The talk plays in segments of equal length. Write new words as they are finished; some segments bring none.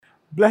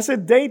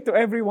Blessed day to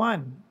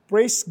everyone.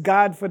 Praise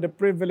God for the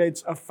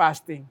privilege of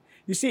fasting.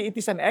 You see, it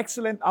is an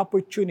excellent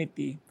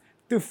opportunity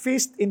to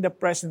feast in the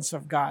presence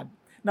of God.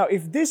 Now,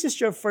 if this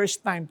is your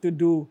first time to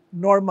do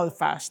normal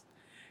fast,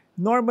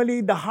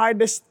 normally the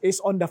hardest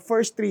is on the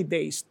first 3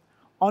 days.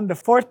 On the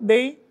fourth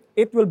day,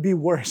 it will be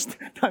worse.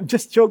 I'm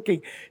just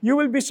joking. You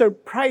will be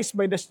surprised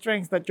by the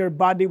strength that your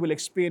body will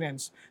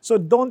experience. So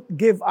don't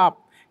give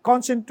up.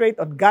 Concentrate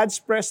on God's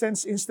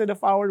presence instead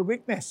of our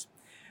weakness.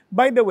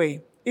 By the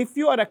way, if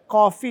you are a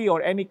coffee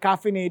or any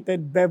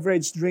caffeinated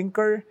beverage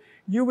drinker,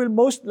 you will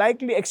most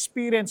likely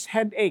experience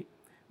headache.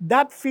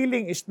 That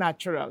feeling is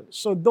natural.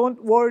 So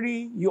don't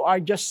worry, you are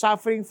just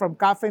suffering from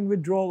caffeine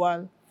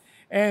withdrawal,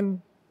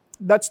 and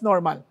that's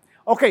normal.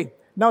 Okay,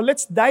 now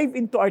let's dive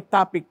into our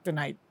topic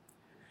tonight.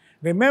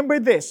 Remember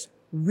this,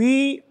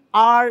 we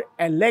are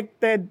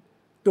elected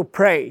to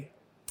pray.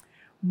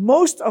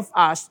 Most of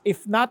us,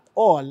 if not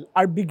all,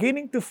 are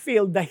beginning to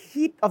feel the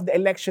heat of the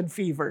election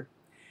fever.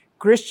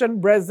 Christian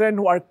brethren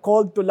who are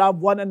called to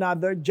love one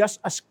another just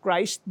as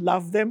Christ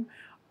loved them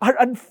are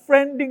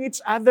unfriending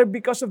each other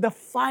because of the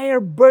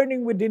fire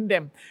burning within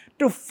them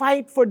to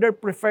fight for their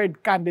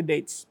preferred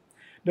candidates.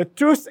 The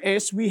truth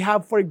is, we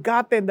have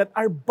forgotten that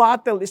our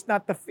battle is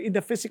not in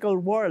the physical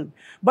world,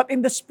 but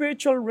in the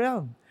spiritual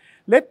realm.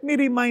 Let me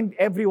remind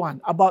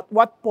everyone about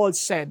what Paul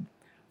said.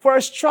 For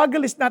our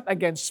struggle is not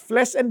against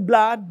flesh and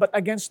blood, but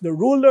against the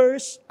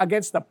rulers,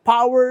 against the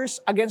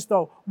powers, against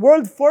the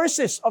world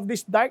forces of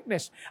this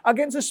darkness,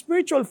 against the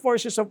spiritual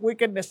forces of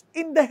wickedness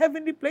in the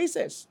heavenly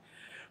places.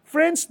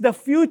 Friends, the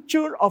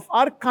future of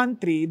our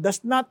country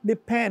does not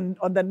depend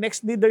on the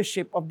next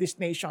leadership of this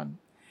nation.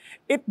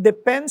 It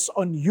depends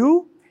on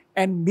you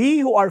and me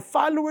who are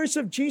followers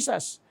of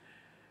Jesus.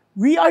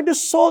 We are the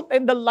salt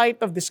and the light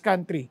of this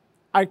country.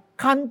 Our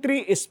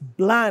country is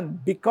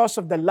bland because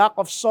of the lack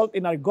of salt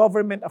in our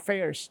government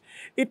affairs.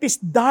 It is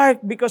dark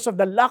because of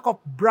the lack of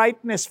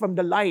brightness from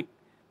the light.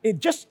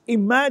 Just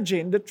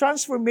imagine the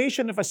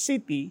transformation of a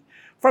city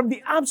from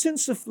the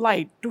absence of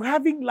light to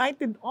having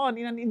lighted on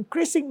in an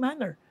increasing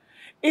manner.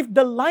 If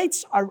the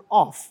lights are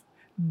off,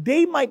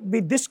 they might be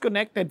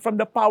disconnected from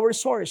the power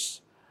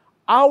source.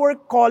 Our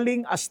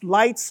calling as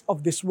lights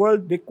of this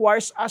world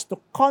requires us to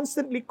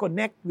constantly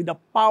connect with the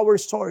power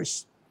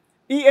source.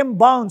 E.M.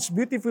 Bounds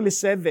beautifully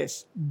said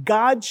this,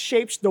 God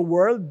shapes the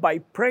world by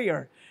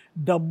prayer.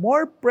 The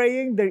more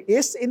praying there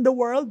is in the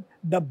world,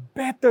 the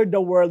better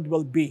the world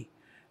will be.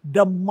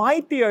 The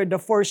mightier the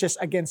forces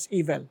against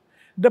evil.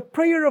 The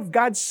prayer of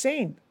God's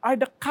saint are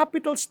the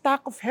capital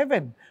stack of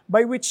heaven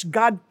by which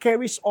God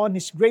carries on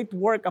His great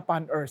work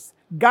upon earth.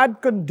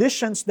 God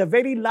conditions the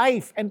very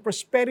life and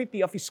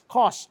prosperity of His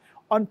cause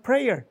on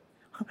prayer.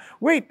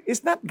 Wait,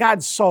 is not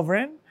God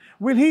sovereign?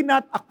 Will He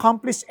not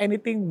accomplish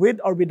anything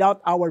with or without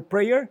our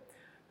prayer?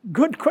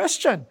 Good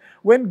question.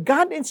 When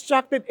God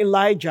instructed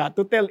Elijah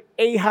to tell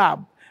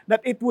Ahab that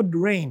it would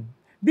rain,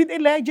 did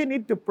Elijah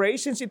need to pray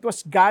since it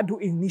was God who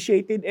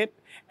initiated it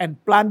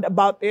and planned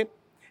about it?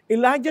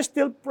 Elijah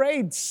still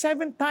prayed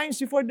 7 times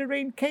before the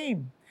rain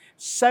came.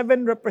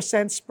 7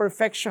 represents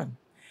perfection.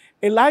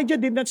 Elijah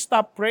did not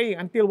stop praying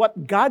until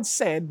what God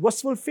said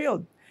was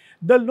fulfilled.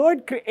 The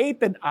Lord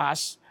created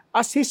us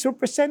as His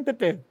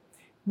representative.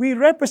 We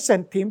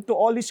represent Him to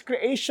all His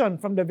creation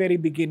from the very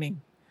beginning.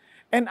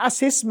 And as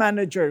His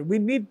manager, we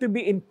need to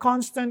be in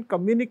constant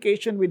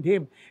communication with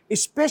Him,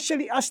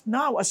 especially us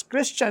now as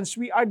Christians.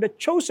 We are the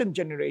chosen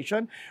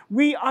generation,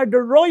 we are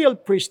the royal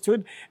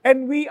priesthood,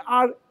 and we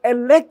are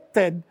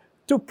elected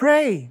to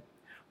pray.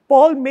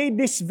 Paul made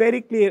this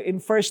very clear in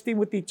 1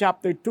 Timothy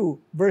chapter 2,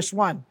 verse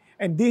 1.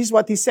 And this is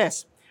what he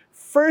says,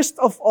 First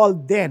of all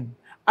then,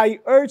 I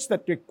urge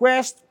that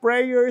requests,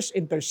 prayers,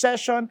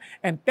 intercession,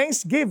 and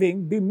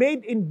thanksgiving be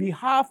made in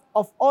behalf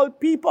of all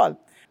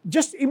people.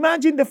 Just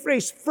imagine the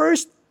phrase,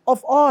 first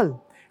of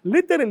all.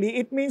 Literally,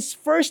 it means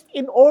first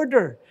in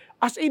order,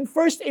 as in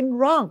first in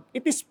rank.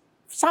 It is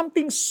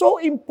something so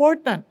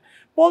important.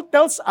 Paul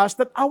tells us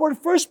that our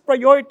first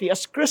priority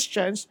as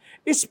Christians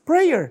is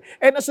prayer.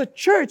 And as a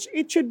church,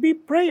 it should be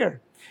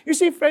prayer. You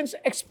see, friends,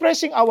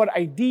 expressing our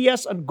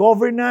ideas on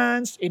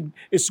governance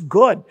is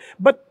good.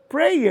 But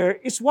prayer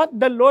is what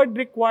the Lord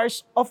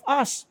requires of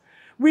us.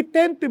 We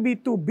tend to be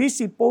too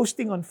busy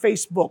posting on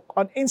Facebook,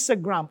 on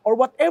Instagram, or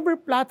whatever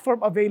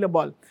platform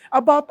available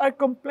about our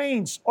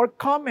complaints or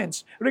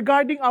comments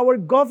regarding our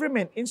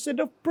government instead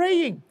of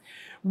praying.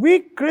 We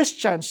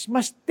Christians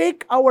must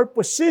take our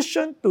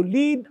position to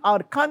lead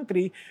our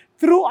country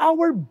through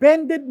our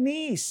bended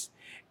knees.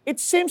 It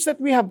seems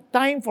that we have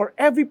time for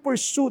every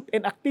pursuit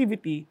and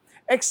activity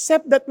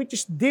except that which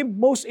is deemed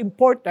most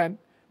important,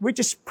 which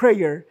is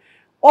prayer,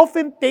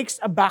 often takes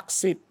a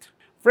backseat.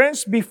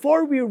 Friends,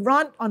 before we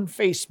run on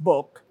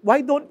Facebook,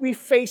 why don't we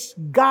face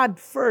God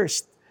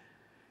first?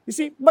 You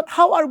see, but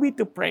how are we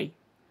to pray?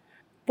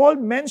 Paul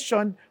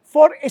mentioned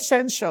 4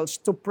 essentials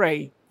to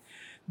pray.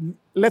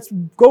 Let's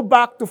go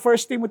back to 1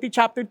 Timothy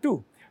chapter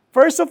 2.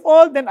 First of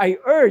all, then I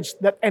urge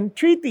that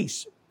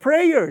entreaties,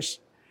 prayers,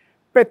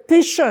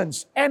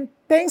 petitions, and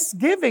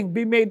thanksgiving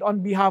be made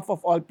on behalf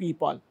of all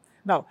people.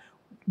 Now,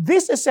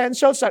 These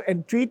essentials are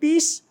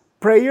entreaties,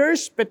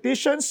 prayers,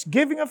 petitions,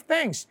 giving of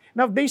thanks.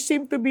 Now, they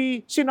seem to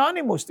be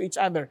synonymous to each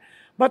other,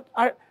 but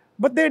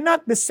they're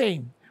not the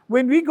same.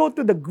 When we go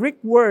to the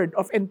Greek word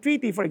of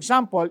entreaty, for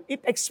example,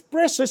 it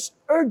expresses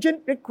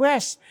urgent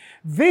requests.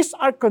 These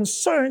are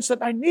concerns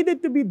that are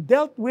needed to be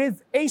dealt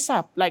with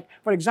ASAP. Like,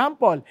 for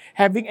example,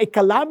 having a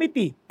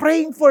calamity,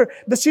 praying for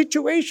the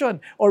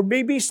situation, or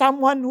maybe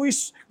someone who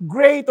is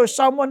great or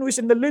someone who is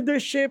in the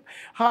leadership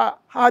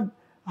had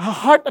a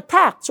heart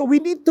attack. So we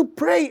need to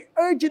pray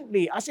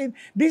urgently, as in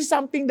this is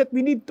something that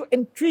we need to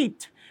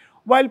entreat.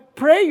 While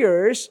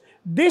prayers,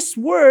 this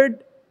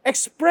word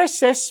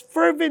expresses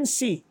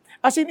fervency,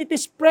 as in it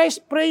is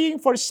praying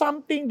for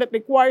something that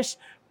requires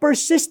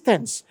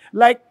persistence,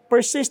 like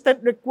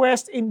persistent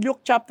request in Luke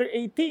chapter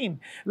 18,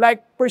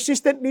 like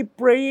persistently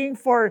praying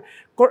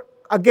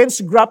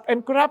against graft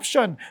and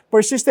corruption,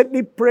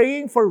 persistently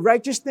praying for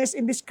righteousness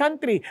in this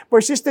country,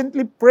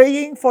 persistently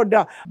praying for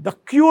the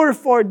cure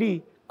for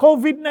the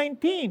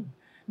COVID-19.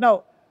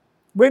 Now,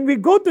 when we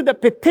go to the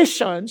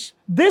petitions,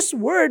 this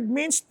word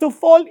means to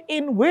fall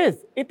in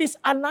with. It is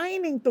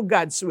aligning to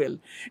God's will.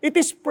 It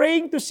is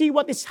praying to see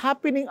what is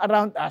happening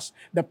around us,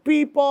 the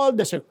people,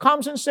 the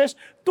circumstances,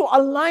 to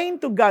align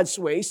to God's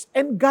ways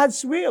and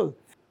God's will.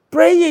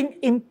 Praying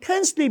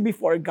intensely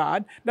before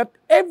God that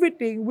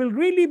everything will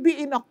really be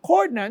in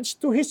accordance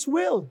to His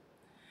will.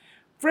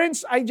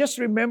 Friends, I just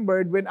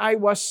remembered when I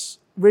was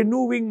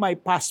renewing my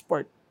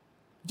passport.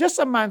 Just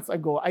a month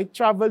ago, I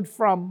traveled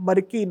from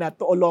Marikina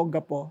to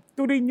Olongapo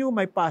to renew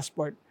my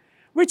passport,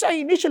 which I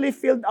initially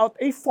filled out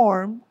a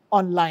form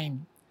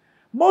online.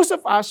 Most of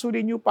us who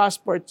renew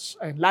passports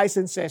and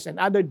licenses and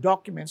other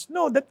documents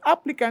know that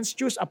applicants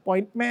choose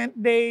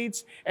appointment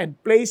dates and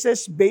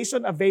places based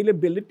on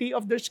availability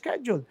of their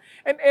schedule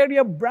and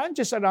area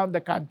branches around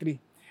the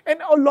country. And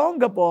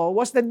Olongapo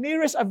was the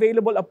nearest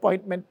available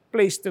appointment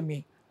place to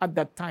me at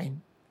that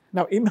time.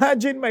 Now,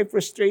 imagine my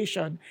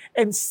frustration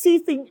and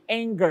seething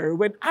anger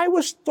when I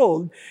was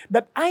told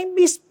that I'm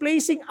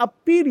misplacing a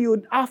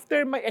period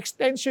after my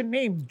extension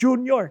name,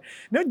 Junior.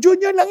 Now,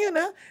 Junior lang yun,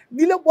 ha?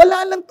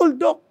 Wala lang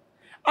tuldok.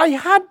 I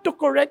had to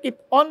correct it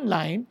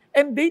online,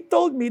 and they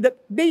told me that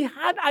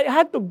I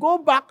had to go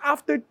back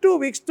after 2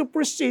 weeks to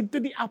proceed to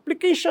the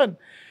application.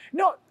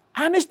 Now,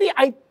 honestly,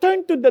 I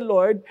turned to the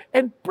Lord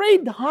and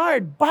prayed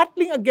hard,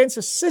 battling against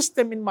a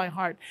system in my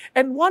heart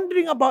and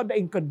wondering about the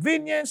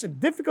inconvenience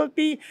and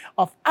difficulty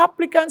of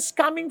applicants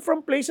coming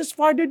from places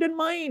farther than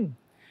mine.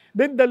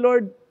 Then the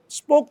Lord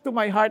spoke to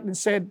my heart and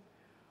said,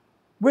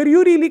 "Were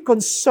you really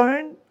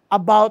concerned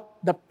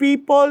about the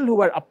people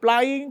who are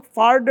applying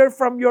farther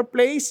from your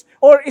place?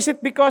 Or is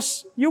it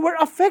because you were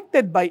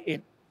affected by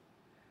it?"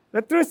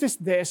 The truth is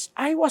this,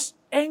 I was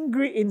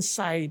angry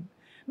inside.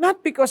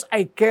 Not because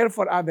I care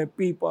for other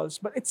peoples,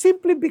 but it's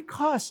simply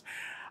because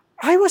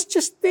I was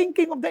just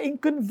thinking of the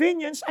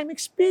inconvenience I'm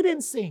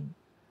experiencing.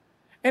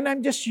 And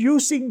I'm just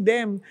using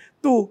them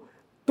to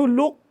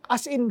look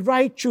as in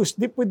righteous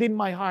deep within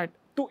my heart,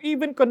 to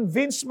even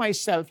convince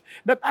myself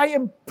that I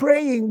am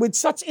praying with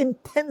such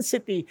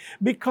intensity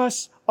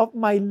because of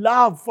my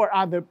love for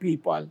other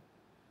people.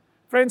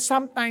 Friends,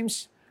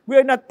 sometimes we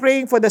are not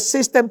praying for the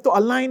system to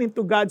align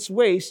into God's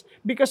ways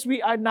because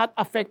we are not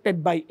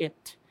affected by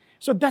it.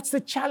 So that's the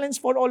challenge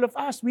for all of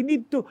us. We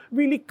need to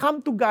really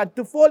come to God,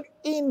 to fall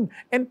in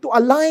and to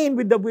align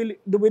with the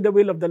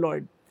will of the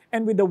Lord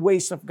and with the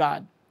ways of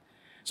God.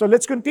 So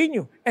let's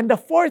continue. And the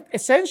fourth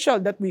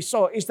essential that we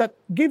saw is that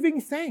giving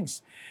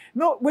thanks.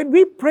 No, when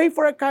we pray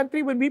for a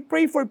country, when we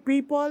pray for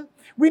people,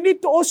 we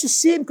need to also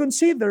see and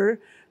consider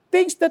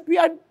things that we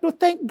are to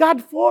thank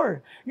God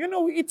for. You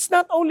know, it's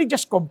not only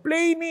just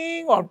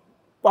complaining or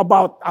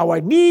about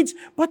our needs,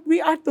 but we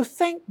are to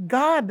thank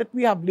God that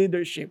we have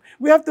leadership.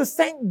 We have to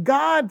thank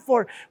God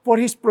for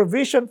His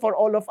provision for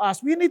all of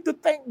us. We need to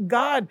thank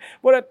God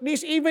for at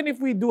least, even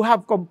if we do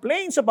have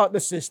complaints about the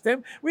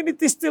system, we need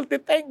to still to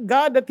thank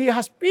God that He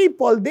has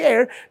people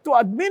there to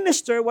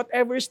administer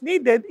whatever is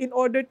needed in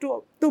order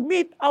to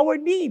meet our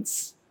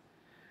needs.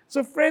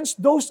 So friends,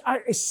 those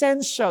are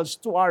essentials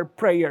to our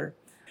prayer.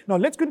 Now,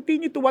 let's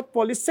continue to what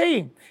Paul is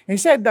saying. He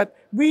said that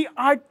we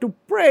are to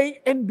pray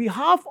in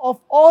behalf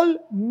of all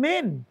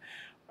men,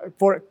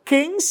 for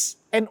kings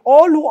and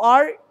all who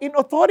are in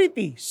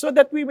authority, so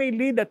that we may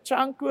lead a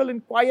tranquil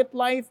and quiet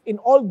life in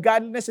all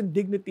godliness and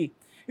dignity.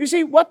 You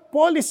see, what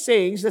Paul is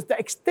saying is that the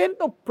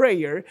extent of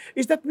prayer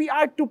is that we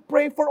are to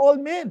pray for all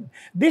men.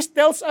 This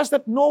tells us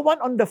that no one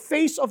on the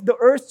face of the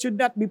earth should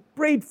not be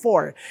prayed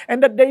for,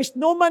 and that there is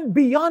no man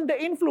beyond the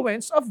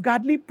influence of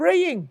godly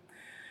praying.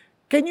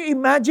 Can you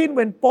imagine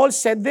when Paul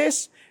said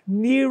this?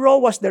 Nero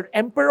was their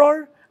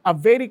emperor, a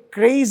very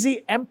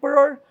crazy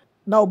emperor.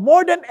 Now,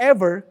 more than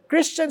ever,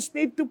 Christians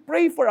need to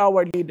pray for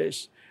our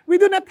leaders. We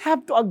do not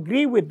have to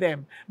agree with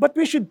them, but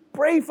we should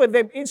pray for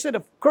them instead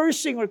of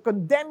cursing or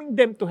condemning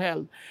them to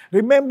hell.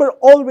 Remember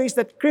always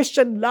that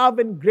Christian love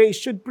and grace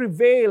should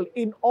prevail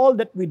in all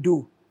that we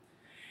do.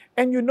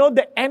 And you know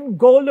the end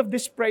goal of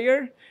this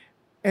prayer?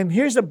 And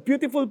here's the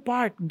beautiful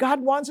part.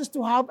 God wants us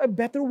to have a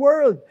better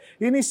world.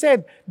 And He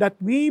said that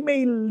we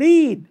may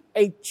lead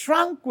a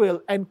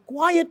tranquil and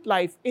quiet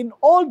life in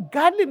all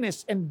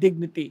godliness and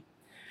dignity.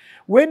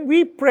 When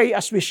we pray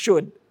as we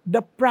should,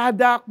 the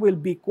product will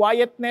be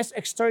quietness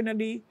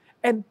externally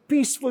and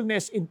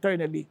peacefulness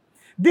internally.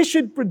 This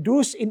should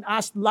produce in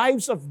us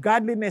lives of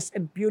godliness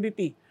and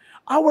purity.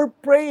 Our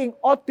praying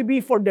ought to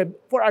be for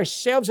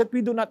ourselves, that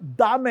we do not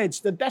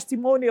damage the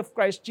testimony of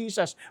Christ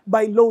Jesus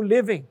by low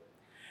living.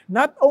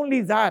 Not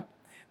only that,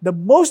 the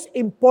most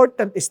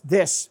important is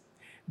this.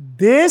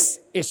 This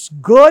is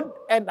good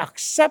and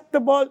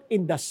acceptable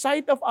in the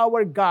sight of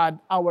our God,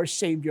 our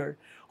Savior,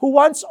 who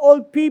wants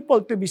all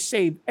people to be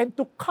saved and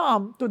to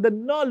come to the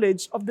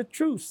knowledge of the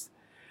truth.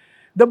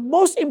 The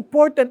most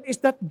important is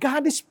that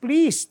God is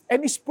pleased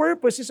and His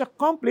purpose is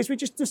accomplished,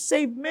 which is to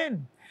save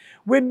men.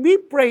 When we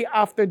pray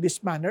after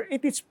this manner,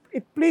 it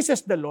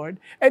pleases the Lord,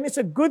 and it's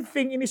a good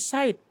thing in His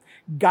sight.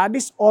 God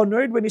is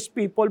honored when His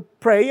people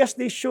pray as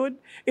they should.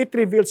 It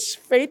reveals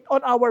faith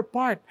on our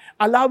part,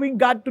 allowing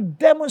God to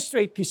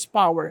demonstrate His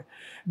power.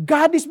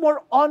 God is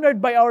more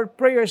honored by our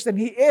prayers than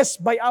He is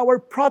by our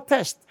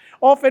protest.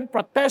 Often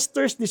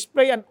protesters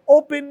display an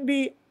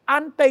openly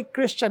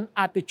anti-Christian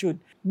attitude.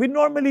 We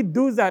normally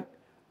do that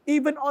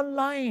even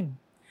online.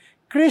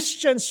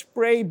 Christians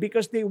pray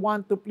because they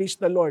want to please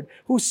the Lord,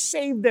 who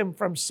saved them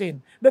from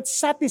sin. That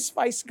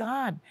satisfies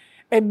God.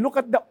 And look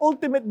at the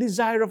ultimate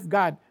desire of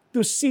God,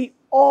 to see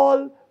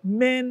all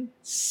men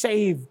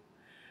saved.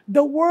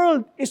 The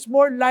world is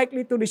more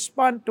likely to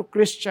respond to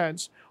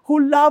Christians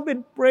who love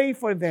and pray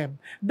for them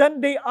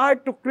than they are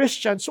to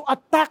Christians who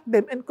attack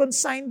them and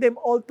consign them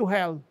all to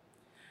hell.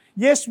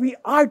 Yes, we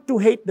are to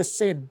hate the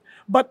sin,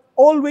 but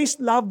always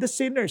love the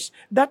sinners.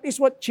 That is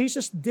what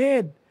Jesus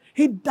did.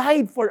 He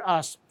died for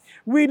us.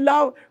 We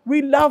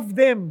love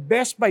them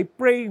best by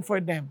praying for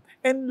them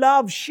and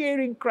love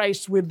sharing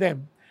Christ with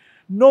them.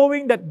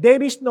 Knowing that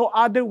there is no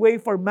other way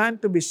for man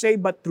to be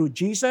saved but through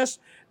Jesus,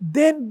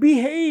 then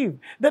behave,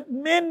 that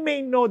men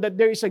may know that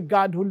there is a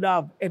God who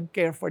loves and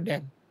cares for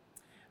them.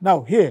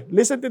 Now here,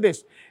 listen to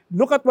this.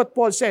 Look at what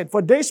Paul said.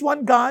 For there is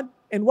one God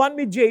and one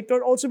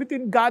mediator also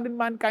between God and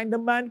mankind, the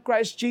man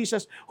Christ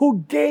Jesus,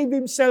 who gave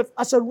Himself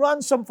as a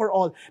ransom for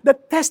all, the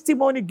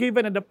testimony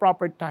given at the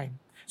proper time.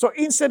 So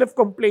instead of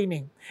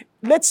complaining,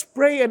 let's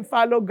pray and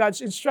follow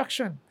God's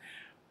instruction.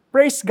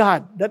 Praise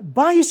God that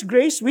by His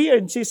grace, we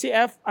in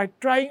CCF are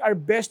trying our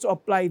best to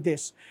apply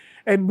this.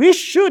 And we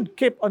should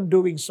keep on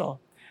doing so.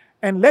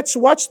 And let's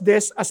watch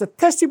this as a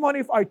testimony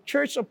of our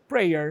church of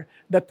prayer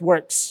that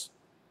works.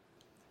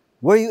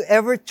 Were you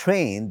ever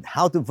trained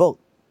how to vote?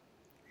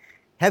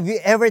 Have you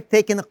ever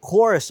taken a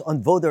course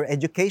on voter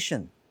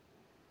education?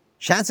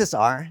 Chances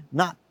are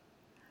not.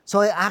 So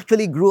I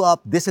actually grew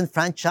up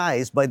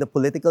disenfranchised by the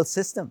political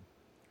system.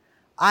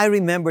 I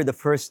remember the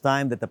first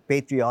time that the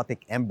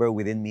patriotic ember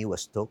within me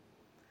was stoked.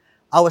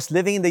 I was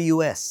living in the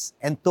US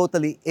and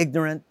totally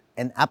ignorant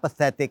and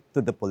apathetic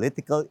to the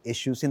political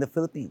issues in the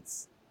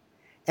Philippines.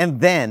 And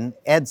then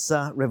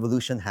EDSA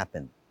revolution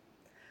happened.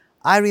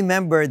 I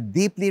remember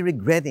deeply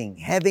regretting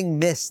having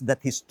missed that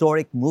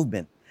historic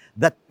movement,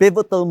 that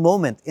pivotal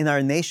moment in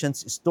our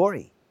nation's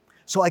story.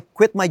 So I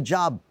quit my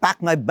job,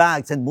 packed my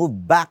bags, and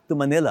moved back to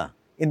Manila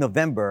in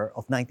November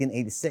of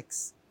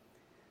 1986.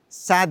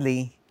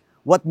 Sadly,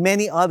 what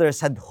many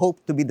others had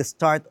hoped to be the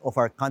start of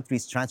our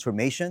country's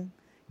transformation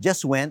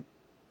just went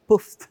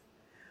poof.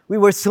 We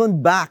were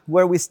soon back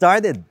where we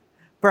started.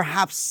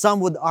 Perhaps some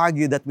would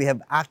argue that we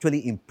have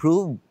actually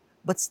improved,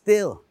 but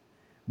still,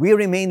 we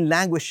remain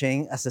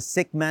languishing as a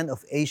sick man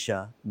of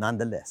Asia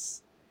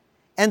nonetheless.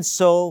 And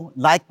so,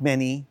 like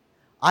many,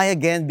 I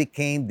again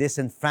became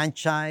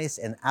disenfranchised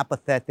and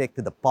apathetic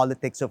to the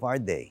politics of our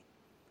day.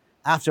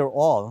 After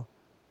all,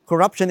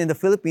 corruption in the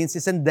Philippines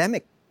is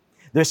endemic.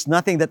 There's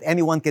nothing that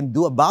anyone can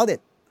do about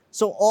it.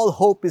 So all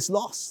hope is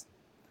lost.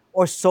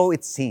 Or so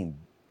it seemed.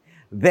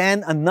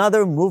 Then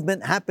another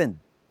movement happened,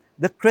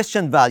 the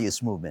Christian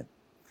values movement.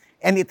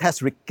 And it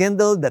has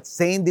rekindled that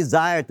same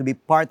desire to be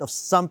part of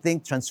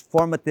something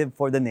transformative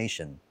for the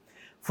nation.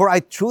 For I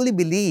truly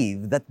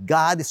believe that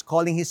God is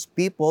calling His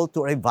people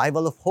to a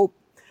revival of hope,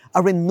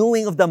 a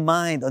renewing of the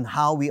mind on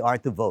how we are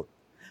to vote.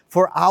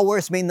 For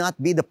ours may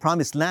not be the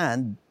promised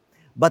land,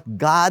 but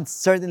God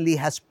certainly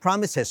has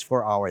promises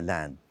for our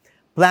land,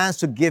 plans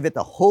to give it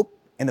a hope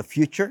and a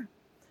future.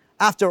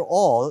 After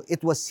all,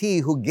 it was He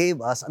who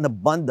gave us an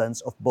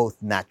abundance of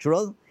both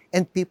natural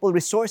and people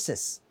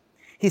resources.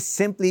 He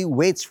simply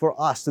waits for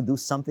us to do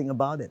something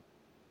about it.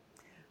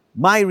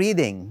 My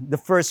reading the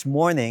first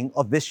morning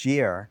of this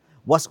year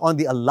was on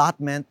the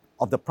allotment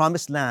of the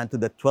promised land to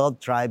the 12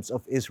 tribes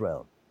of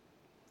Israel.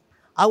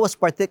 I was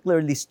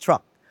particularly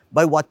struck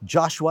by what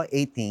Joshua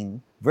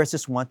 18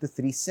 verses 1 to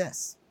 3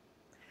 says.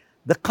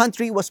 The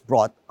country was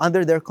brought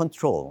under their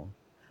control,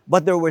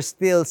 but there were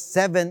still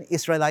 7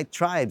 Israelite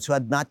tribes who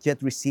had not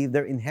yet received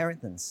their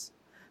inheritance.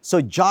 So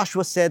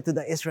Joshua said to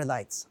the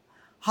Israelites,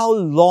 "How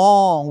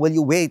long will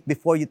you wait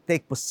before you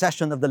take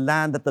possession of the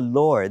land that the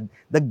Lord,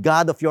 the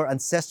God of your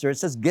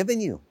ancestors, has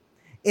given you?"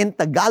 In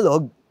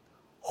Tagalog,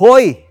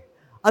 Hoy!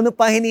 Ano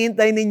pa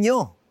hinihintay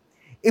ninyo?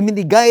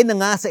 Iminigay na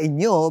nga sa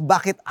inyo,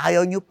 bakit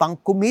ayaw nyo pang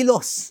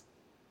kumilos?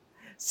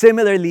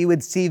 Similarly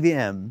with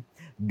CVM,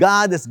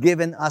 God has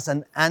given us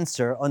an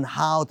answer on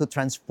how to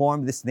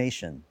transform this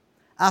nation.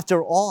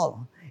 After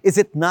all, is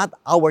it not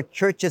our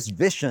church's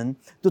vision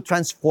to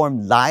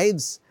transform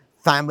lives,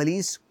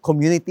 families,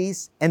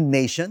 communities, and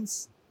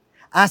nations?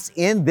 As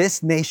in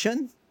this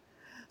nation?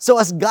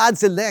 So as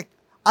God's elect,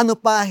 ano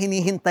pa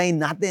hinihintay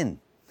natin?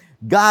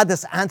 God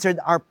has answered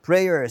our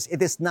prayers.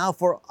 It is now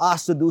for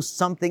us to do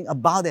something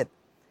about it.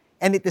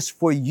 And it is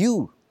for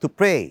you to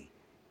pray,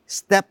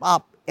 step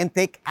up, and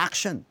take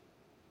action.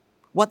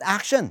 What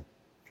action?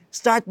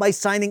 Start by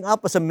signing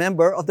up as a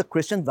member of the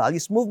Christian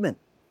Values Movement.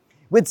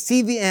 With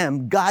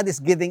CVM, God is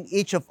giving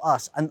each of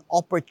us an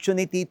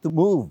opportunity to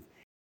move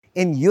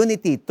in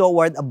unity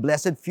toward a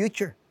blessed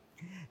future.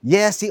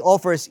 Yes, He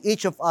offers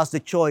each of us the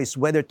choice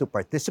whether to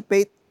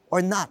participate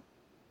or not.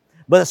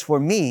 But as for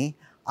me,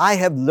 I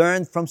have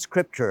learned from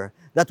Scripture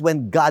that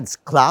when God's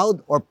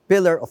cloud or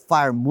pillar of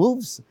fire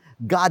moves,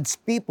 God's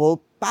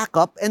people pack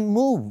up and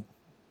move.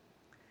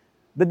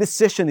 The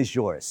decision is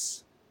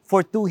yours.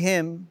 For to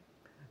Him,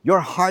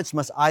 your hearts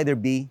must either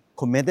be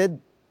committed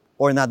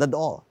or not at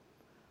all,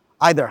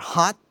 either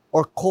hot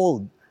or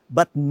cold,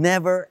 but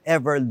never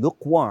ever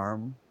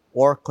lukewarm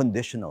or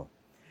conditional.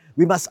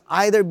 We must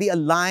either be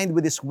aligned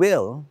with His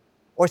will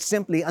or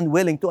simply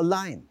unwilling to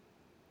align.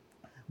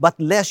 But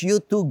lest you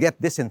too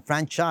get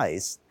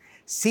disenfranchised,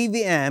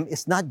 CVM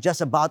is not just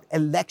about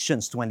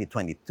elections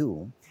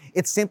 2022.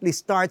 It simply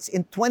starts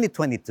in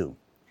 2022.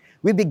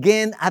 We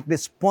begin at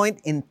this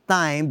point in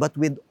time, but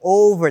with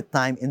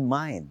overtime in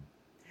mind,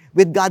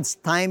 with God's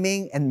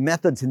timing and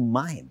methods in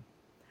mind.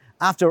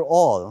 After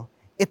all,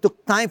 it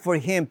took time for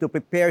Him to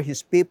prepare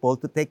His people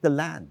to take the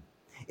land.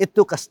 It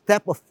took a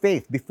step of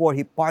faith before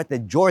He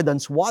parted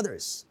Jordan's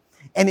waters.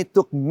 And it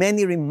took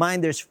many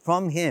reminders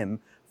from Him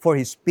for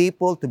His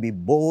people to be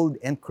bold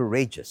and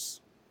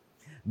courageous.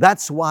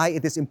 That's why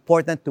it is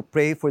important to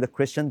pray for the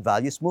Christian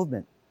Values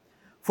Movement.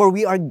 For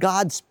we are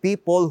God's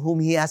people whom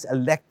He has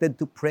elected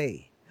to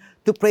pray.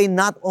 To pray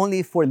not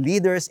only for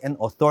leaders and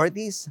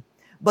authorities,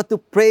 but to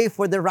pray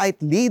for the right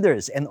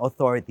leaders and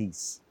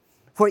authorities.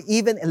 For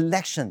even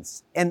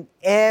elections, and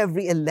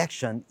every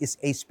election is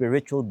a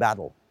spiritual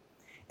battle.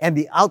 And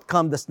the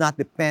outcome does not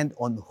depend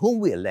on whom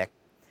we elect,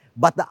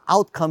 but the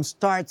outcome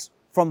starts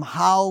from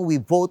how we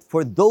vote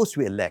for those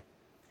we elect.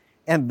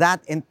 And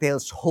that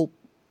entails hope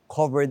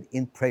covered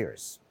in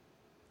prayers.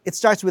 It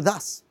starts with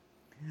us.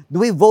 Do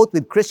we vote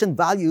with Christian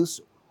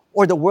values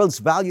or the world's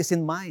values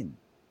in mind?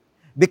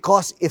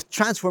 Because if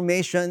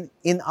transformation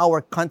in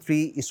our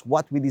country is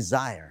what we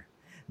desire,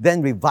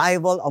 then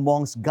revival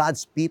amongst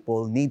God's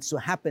people needs to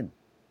happen.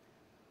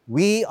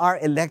 We are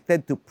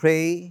elected to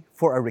pray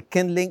for a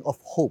rekindling of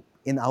hope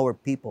in our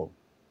people.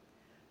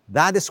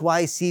 That is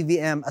why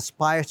CVM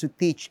aspires to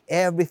teach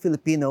every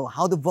Filipino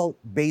how to vote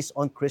based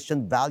on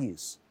Christian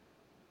values.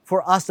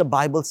 For us, the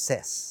Bible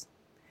says,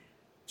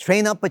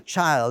 "Train up a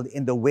child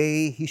in the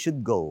way he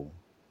should go.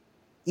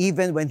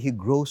 Even when he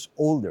grows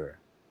older,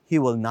 he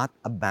will not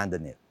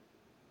abandon it."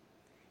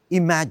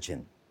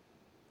 Imagine,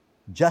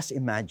 just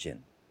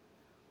imagine,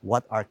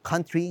 what our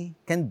country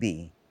can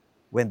be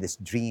when this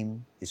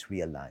dream is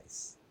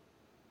realized.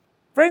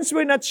 Friends,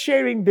 we're not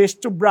sharing this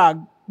to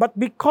brag, but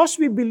because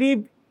we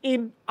believe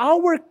in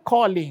our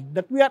calling,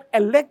 that we are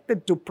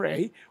elected to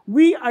pray,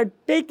 we are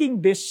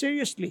taking this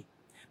seriously.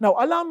 Now,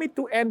 allow me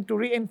to end to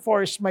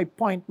reinforce my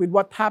point with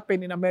what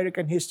happened in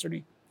American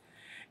history.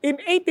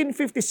 In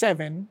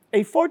 1857,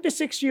 a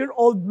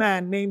 46-year-old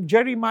man named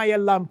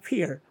Jeremiah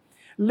Lamphere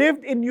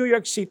lived in New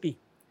York City.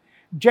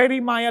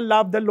 Jeremiah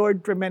loved the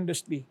Lord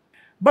tremendously,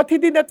 but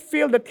he did not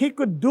feel that he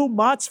could do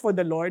much for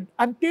the Lord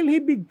until he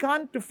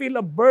began to feel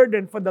a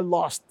burden for the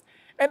lost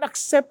and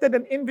accepted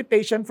an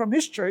invitation from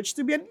his church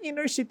to be an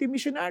inner city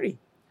missionary.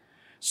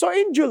 So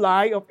in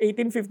July of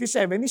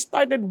 1857, he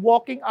started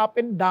walking up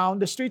and down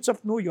the streets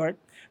of New York,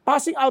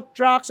 passing out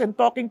tracts and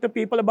talking to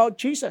people about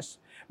Jesus.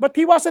 But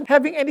he wasn't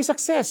having any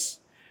success.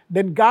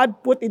 Then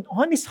God put it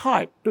on his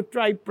heart to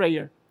try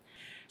prayer.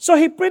 So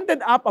he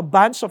printed up a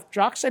bunch of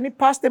tracts and he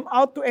passed them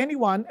out to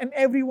anyone and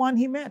everyone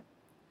he met.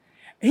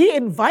 He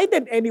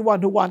invited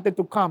anyone who wanted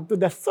to come to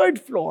the third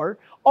floor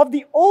of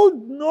the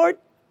Old North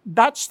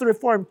Dutch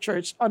Reformed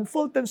Church on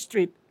Fulton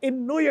Street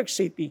in New York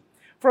City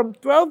from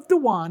 12 to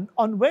 1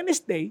 on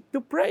Wednesday to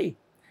pray.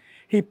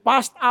 He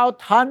passed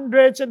out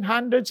hundreds and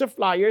hundreds of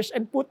flyers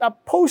and put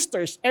up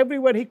posters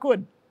everywhere he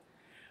could.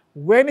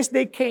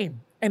 Wednesday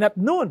came, and at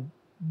noon,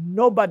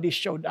 nobody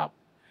showed up.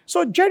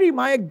 So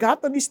Jeremiah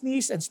got on his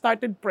knees and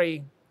started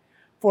praying.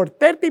 For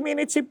 30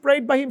 minutes, he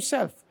prayed by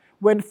himself.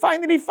 When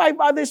finally 5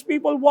 other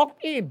people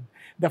walked in,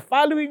 the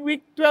following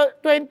week,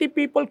 20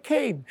 people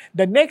came.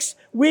 The next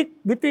week,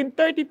 between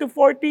 30 to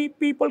 40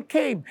 people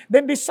came.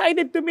 Then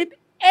decided to meet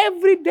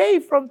every day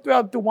from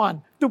 12 to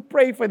 1 to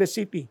pray for the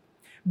city.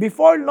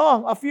 Before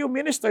long, a few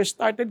ministers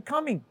started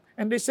coming.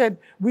 And they said,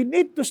 we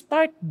need to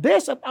start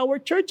this at our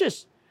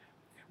churches.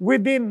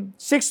 Within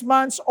 6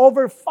 months,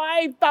 over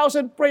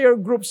 5,000 prayer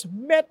groups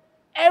met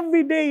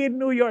every day in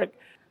New York.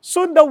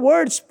 Soon the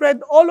word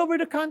spread all over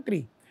the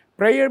country.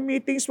 Prayer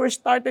meetings were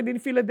started in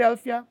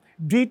Philadelphia,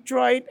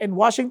 Detroit, and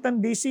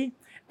Washington, D.C.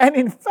 And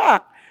in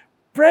fact,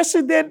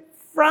 President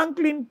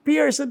Franklin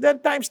Pierce at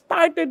that time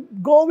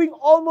started going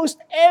almost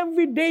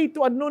every day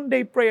to a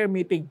noonday prayer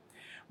meeting.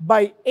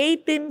 By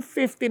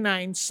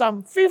 1859,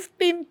 some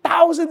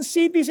 15,000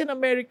 cities in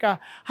America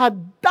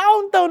had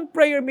downtown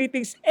prayer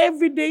meetings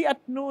every day at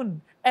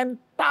noon, and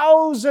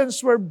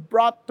thousands were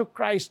brought to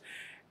Christ.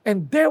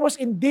 And there was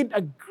indeed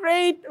a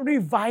great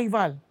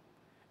revival.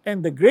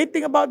 And the great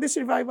thing about this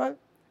revival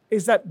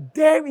is that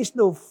there is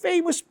no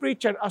famous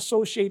preacher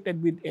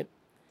associated with it.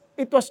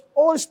 It was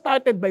all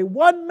started by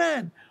one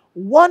man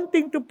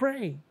wanting to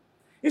pray.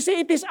 You see,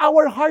 it is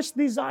our heart's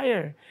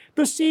desire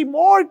to see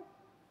more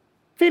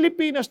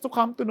Filipinos to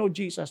come to know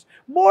Jesus.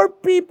 More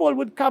people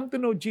would come to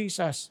know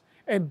Jesus.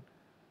 And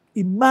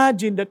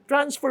imagine the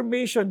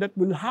transformation that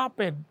will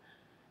happen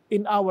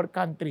in our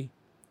country.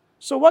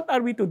 So what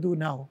are we to do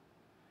now?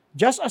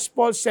 Just as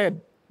Paul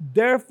said,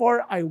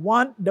 therefore I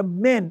want the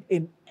men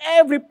in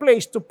every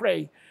place to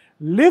pray,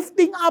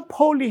 lifting up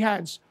holy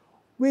hands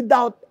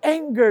without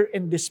anger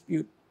and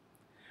dispute.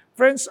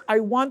 Friends, I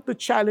want to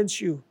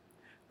challenge you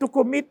to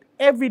commit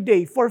every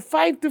day for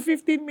 5 to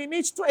 15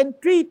 minutes to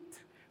entreat,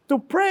 to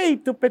pray,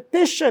 to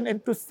petition,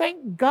 and to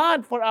thank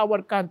God for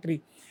our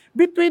country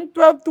between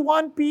 12 to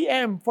 1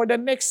 p.m. for the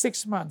next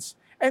 6 months,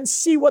 and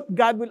see what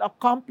God will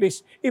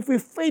accomplish if we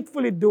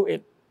faithfully do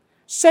it.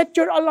 Set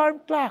your alarm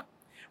clock.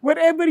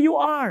 Wherever you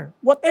are,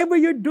 whatever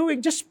you're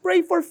doing, just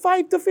pray for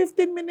 5 to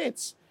 15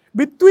 minutes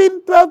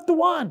between 12 to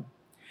 1.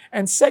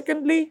 And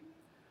secondly,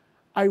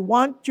 I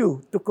want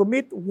you to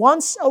commit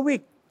once a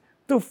week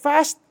to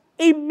fast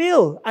a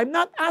meal. I'm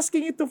not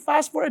asking you to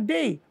fast for a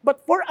day,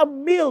 but for a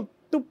meal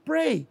to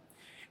pray.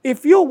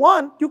 If you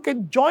want, you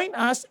can join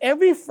us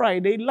every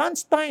Friday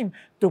lunchtime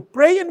to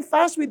pray and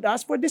fast with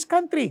us for this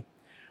country.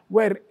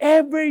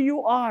 Wherever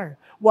you are,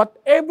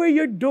 whatever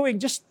you're doing,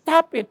 just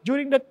stop it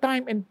during that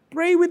time and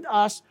pray with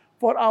us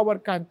for our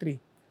country.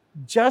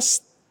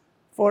 Just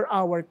for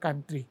our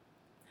country.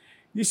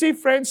 You see,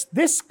 friends,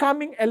 this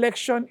coming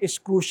election is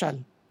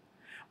crucial.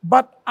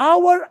 But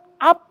our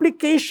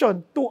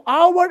application to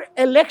our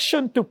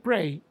election to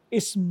pray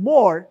is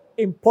more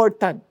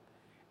important.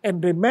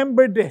 And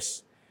remember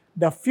this,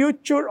 the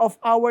future of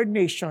our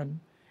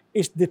nation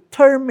is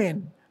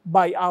determined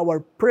by our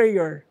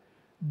prayer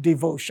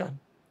devotion.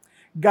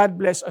 God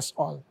bless us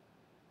all.